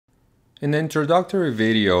In the introductory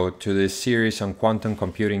video to this series on quantum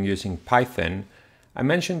computing using Python, I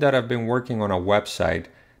mentioned that I've been working on a website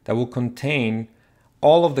that will contain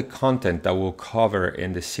all of the content that we'll cover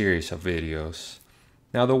in this series of videos.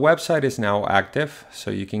 Now the website is now active,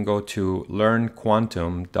 so you can go to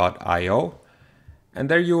learnquantum.io, and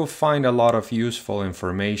there you will find a lot of useful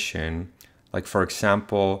information, like for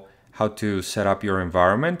example, how to set up your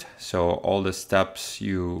environment, so all the steps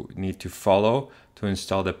you need to follow to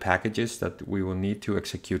install the packages that we will need to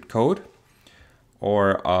execute code,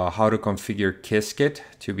 or how to configure Qiskit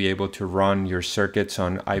to be able to run your circuits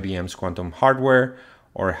on IBM's quantum hardware,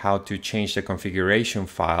 or how to change the configuration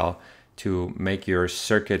file to make your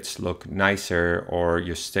circuits look nicer or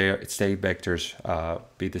your state vectors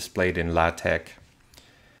be displayed in LaTeX.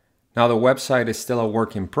 Now the website is still a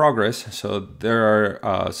work in progress, so there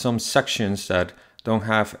are some sections that don't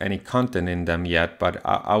have any content in them yet, but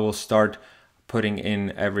I will start putting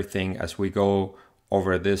in everything as we go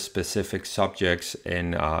over these specific subjects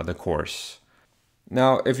in the course.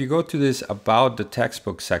 Now, if you go to this About the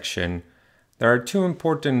Textbook section, there are two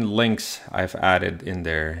important links I've added in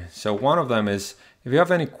there. So one of them is, if you have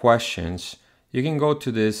any questions, you can go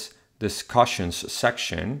to this Discussions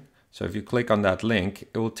section. So if you click on that link,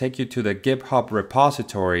 it will take you to the GitHub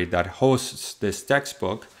repository that hosts this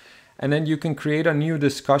textbook, and then you can create a new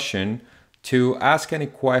discussion to ask any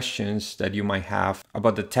questions that you might have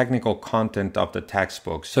about the technical content of the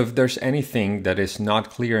textbook. So if there's anything that is not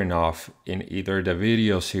clear enough in either the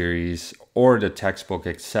video series or the textbook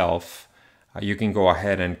itself, you can go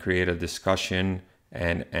ahead and create a discussion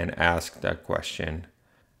and ask that question.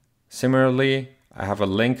 Similarly, I have a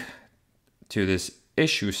link to this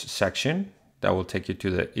Issues section that will take you to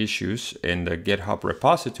the issues in the GitHub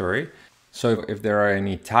repository. So if there are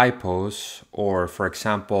any typos, or for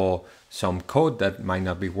example, some code that might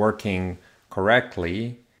not be working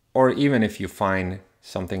correctly, or even if you find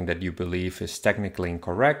something that you believe is technically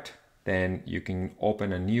incorrect, then you can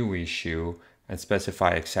open a new issue and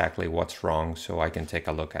specify exactly what's wrong so I can take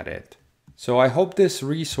a look at it. So I hope this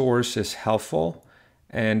resource is helpful.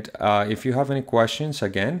 And if you have any questions,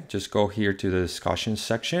 again, just go here to the discussion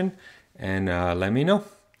section and let me know.